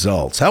no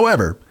results.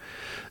 However,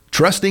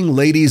 trusting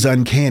Lady's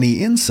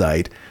uncanny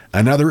insight,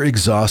 another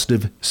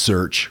exhaustive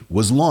search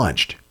was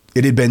launched.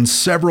 It had been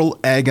several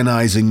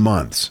agonizing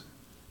months,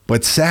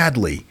 but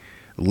sadly,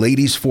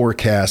 Lady's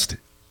forecast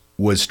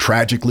was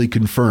tragically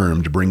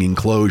confirmed, bringing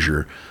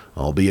closure,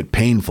 albeit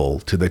painful,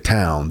 to the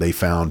town. They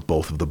found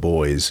both of the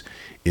boys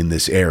in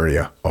this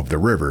area of the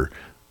river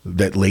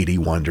that Lady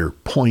Wonder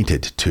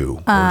pointed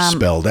to or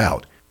spelled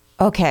out.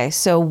 Okay,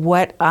 so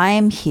what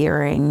I'm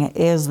hearing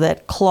is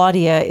that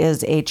Claudia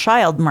is a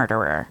child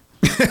murderer.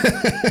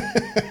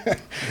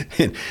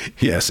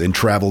 Yes, and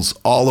travels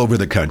all over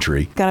the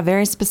country. Got a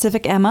very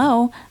specific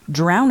MO,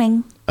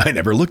 drowning. I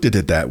never looked at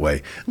it that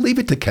way. Leave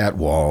it to Cat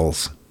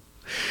Walls.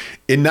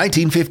 In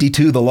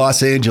 1952, the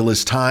Los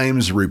Angeles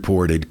Times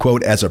reported,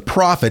 quote, "As a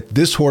prophet,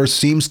 this horse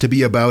seems to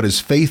be about as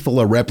faithful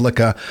a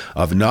replica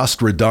of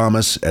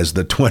Nostradamus as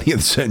the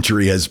 20th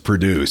century has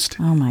produced."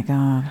 Oh, my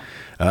God.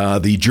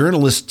 The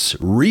journalist's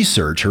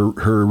research,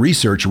 her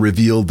research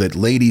revealed that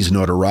Lady's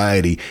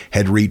notoriety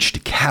had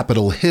reached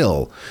Capitol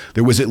Hill.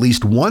 There was at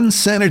least one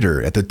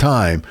senator at the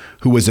time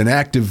who was an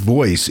active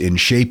voice in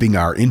shaping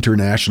our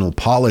international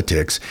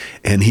politics,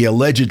 and he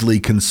allegedly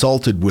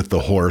consulted with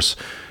the horse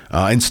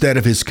instead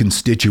of his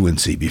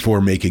constituency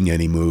before making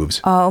any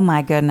moves. Oh,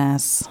 my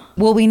goodness.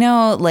 Well, we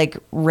know, like,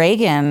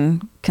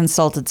 Reagan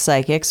consulted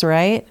psychics,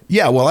 right?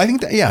 Yeah, well, I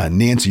think that,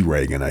 Nancy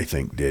Reagan, I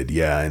think, did.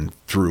 Yeah, and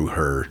through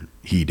her,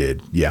 he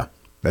did. Yeah,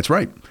 that's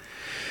right.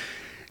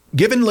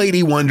 Given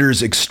Lady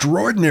Wonder's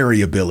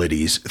extraordinary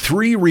abilities,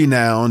 3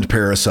 renowned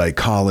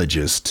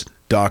parapsychologists,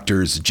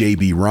 Doctors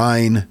J.B.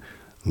 Rhine,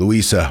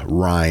 Louisa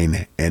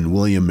Rhine, and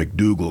William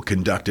McDougall,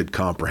 conducted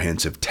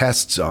comprehensive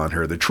tests on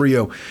her. The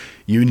trio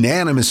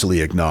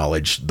unanimously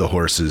acknowledged the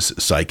horse's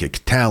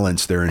psychic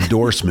talents. Their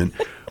endorsement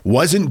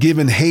wasn't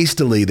given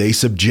hastily. They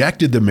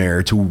subjected the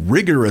mare to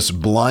rigorous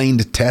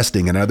blind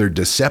testing and other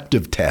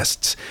deceptive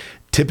tests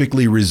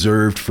typically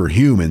reserved for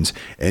humans,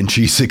 and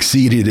she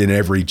succeeded in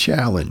every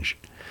challenge.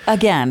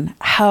 Again,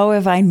 how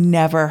have I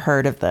never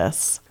heard of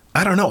this?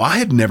 I don't know. I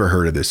had never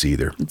heard of this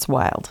either. It's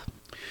wild.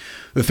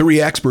 The 3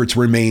 experts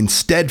remained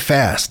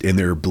steadfast in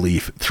their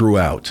belief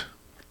throughout.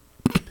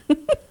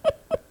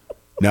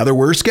 Now, there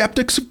were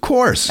skeptics, of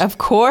course. Of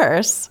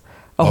course.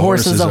 A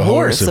horse is a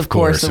horse, of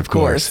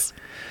course.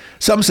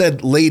 Some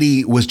said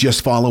Lady was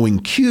just following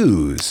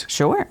cues.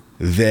 Sure.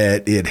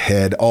 That it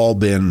had all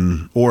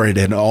been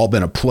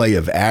a play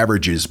of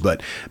averages,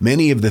 but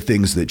many of the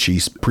things that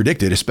she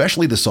predicted,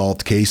 especially the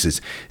solved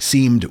cases,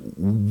 seemed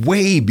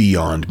way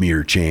beyond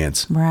mere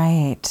chance.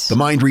 Right. The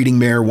mind-reading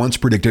mare once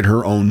predicted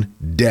her own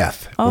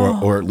death,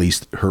 or at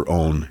least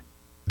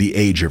the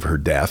age of her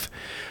death.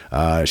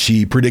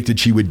 She predicted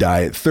she would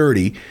die at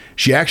 30.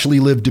 She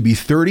actually lived to be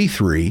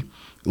 33.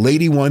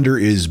 Lady Wonder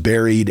is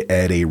buried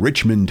at a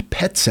Richmond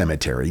pet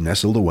cemetery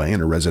nestled away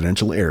in a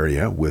residential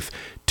area with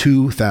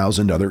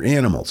 2,000 other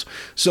animals.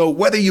 So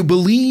whether you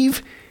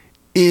believe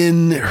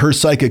in her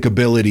psychic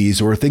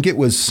abilities or think it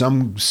was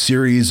some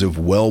series of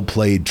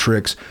well-played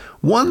tricks,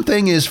 one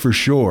thing is for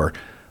sure,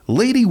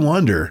 Lady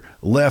Wonder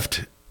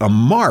left a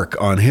mark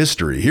on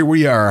history. Here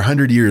we are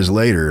 100 years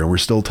later, and we're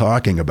still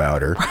talking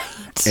about her.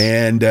 Right.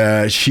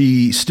 And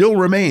she still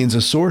remains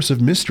a source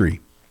of mystery.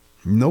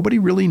 Nobody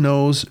really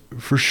knows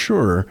for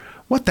sure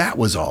what that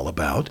was all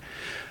about.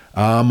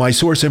 My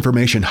source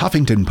information,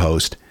 Huffington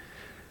Post,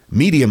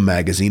 Medium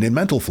Magazine, and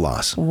Mental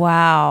Floss.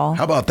 Wow.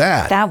 How about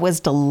that? That was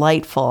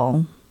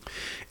delightful.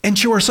 And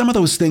sure, some of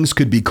those things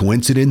could be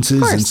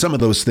coincidences, and some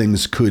of those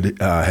things could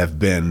have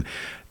been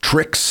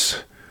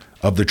tricks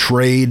of the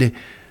trade,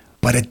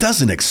 but it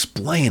doesn't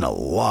explain a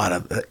lot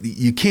of it.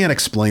 You can't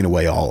explain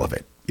away all of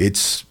it.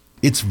 It's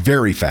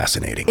very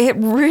fascinating. It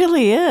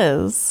really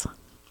is.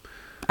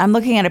 I'm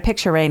looking at a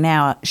picture right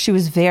now. She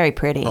was very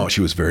pretty. Oh,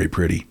 she was very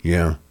pretty.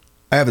 Yeah.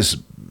 I have this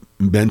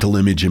mental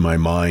image in my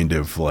mind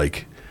of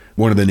like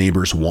one of the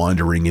neighbors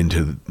wandering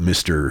into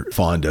Mr.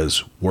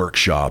 Fonda's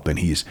workshop, and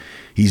he's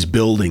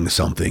building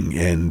something,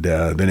 and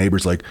the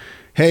neighbor's like,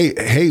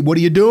 hey, what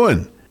are you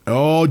doing?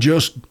 Oh,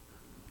 just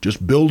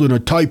building a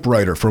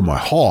typewriter for my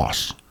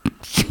hoss.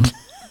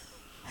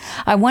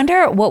 I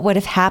wonder what would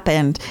have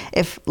happened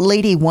if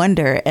Lady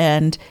Wonder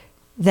and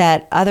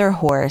that other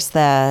horse,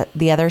 the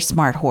other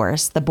smart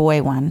horse, the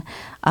boy one,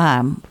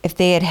 if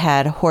they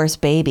had horse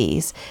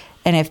babies,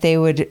 and if they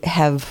would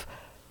have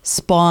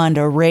spawned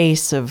a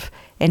race of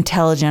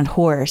intelligent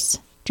horse.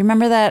 Do you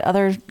remember that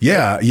other?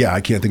 Yeah. I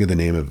can't think of the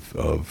name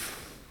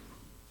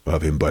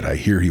of him, but I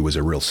hear he was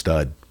a real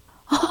stud.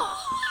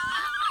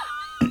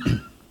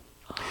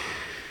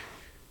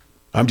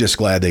 I'm just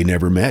glad they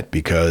never met,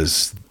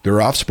 because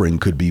their offspring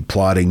could be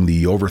plotting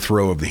the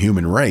overthrow of the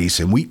human race,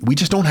 and we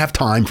just don't have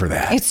time for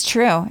that. It's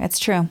true.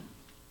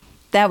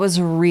 That was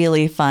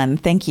really fun.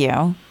 Thank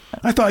you.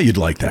 I thought you'd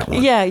like that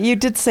one. Yeah, you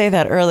did say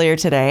that earlier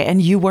today,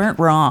 and you weren't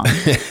wrong.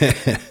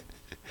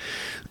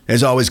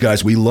 As always,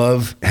 guys, we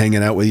love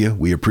hanging out with you.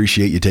 We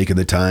appreciate you taking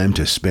the time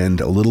to spend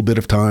a little bit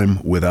of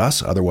time with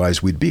us.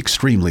 Otherwise, we'd be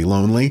extremely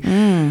lonely. You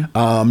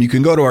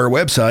can go to our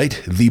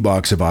website,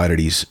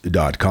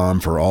 theboxofoddities.com,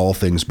 for all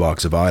things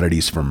Box of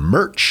Oddities, from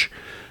merch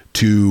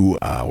to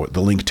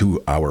the link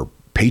to our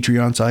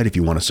Patreon site if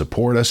you want to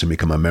support us and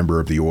become a member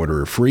of the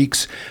Order of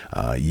Freaks.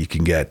 You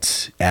can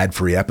get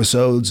ad-free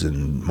episodes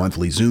and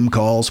monthly Zoom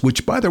calls,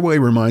 which, by the way,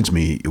 reminds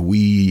me,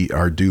 we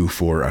are due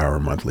for our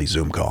monthly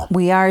Zoom call.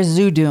 We are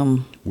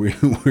Zoodoom.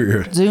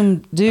 We're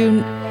Zoom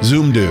do.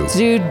 Zoom do.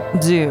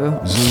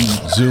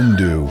 Zoom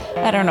do.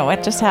 I don't know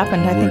what just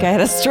happened. I think I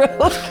had a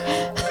stroke.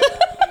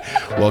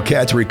 Well,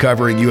 Kat's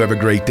recovering. You have a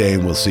great day,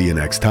 and we'll see you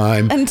next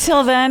time.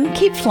 Until then,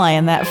 keep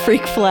flying that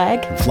freak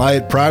flag. Fly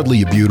it proudly,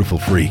 you beautiful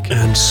freak.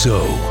 And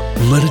so,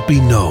 let it be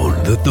known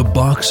that the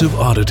Box of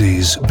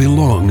Oddities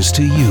belongs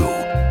to you,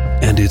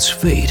 and its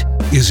fate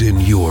is in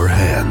your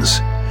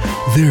hands.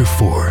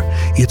 Therefore,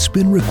 it's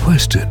been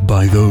requested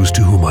by those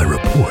to whom I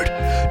report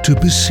to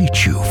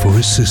beseech you for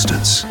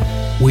assistance.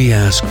 We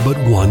ask but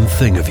one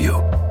thing of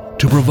you: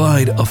 to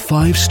provide a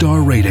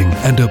 5-star rating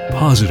and a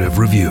positive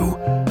review.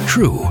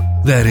 True,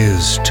 that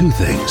is 2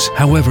 things.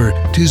 However,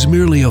 'tis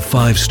merely a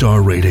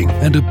 5-star rating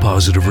and a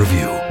positive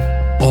review.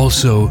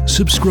 Also,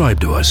 subscribe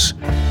to us.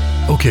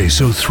 Okay,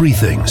 so 3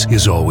 things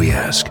is all we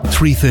ask.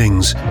 3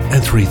 things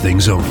and 3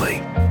 things only.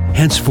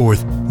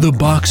 Henceforth, the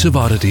Box of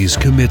Oddities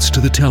commits to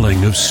the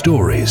telling of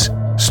stories.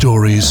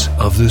 Stories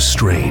of the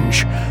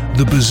strange,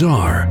 the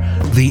bizarre,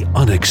 the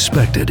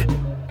unexpected.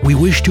 We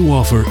wish to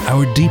offer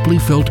our deeply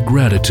felt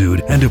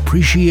gratitude and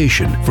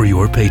appreciation for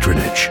your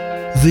patronage.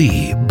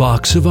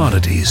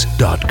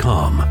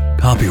 TheBoxOfOddities.com.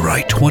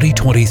 Copyright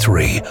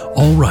 2023.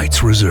 All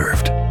rights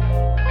reserved.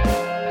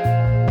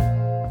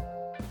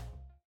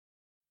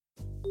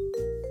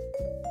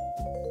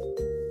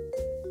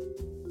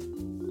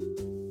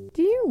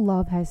 Do you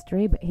love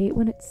history but hate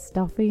when it's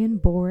stuffy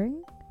and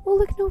boring? Well,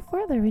 look no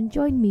further and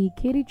join me,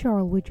 Katie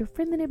Charlwood, your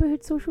friendly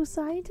neighbourhood social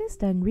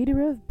scientist and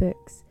reader of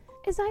books,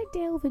 as I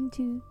delve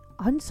into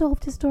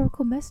unsolved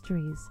historical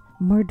mysteries,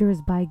 murders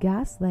by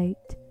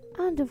gaslight,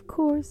 and of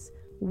course,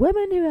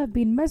 women who have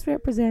been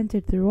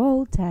misrepresented through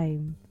all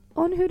time.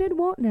 On Who Did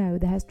What Now,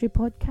 the history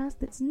podcast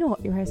that's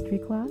not your history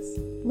class.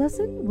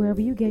 Listen wherever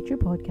you get your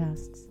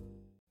podcasts.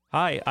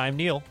 Hi, I'm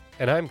Neil.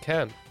 And I'm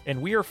Ken.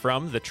 And we are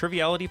from the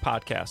Triviality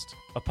Podcast,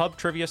 a pub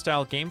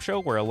trivia-style game show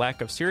where a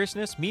lack of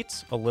seriousness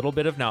meets a little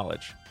bit of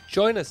knowledge.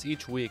 Join us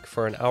each week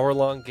for an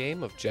hour-long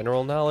game of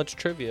general knowledge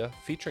trivia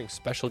featuring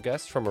special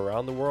guests from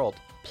around the world,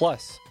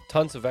 plus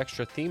tons of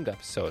extra themed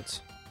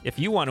episodes. If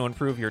you want to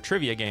improve your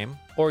trivia game,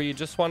 or you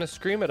just want to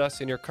scream at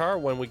us in your car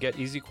when we get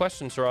easy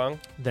questions wrong,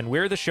 then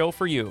we're the show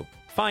for you.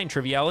 Find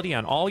Triviality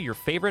on all your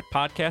favorite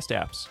podcast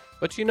apps.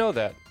 But you know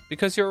that,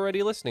 because you're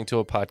already listening to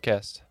a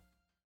podcast.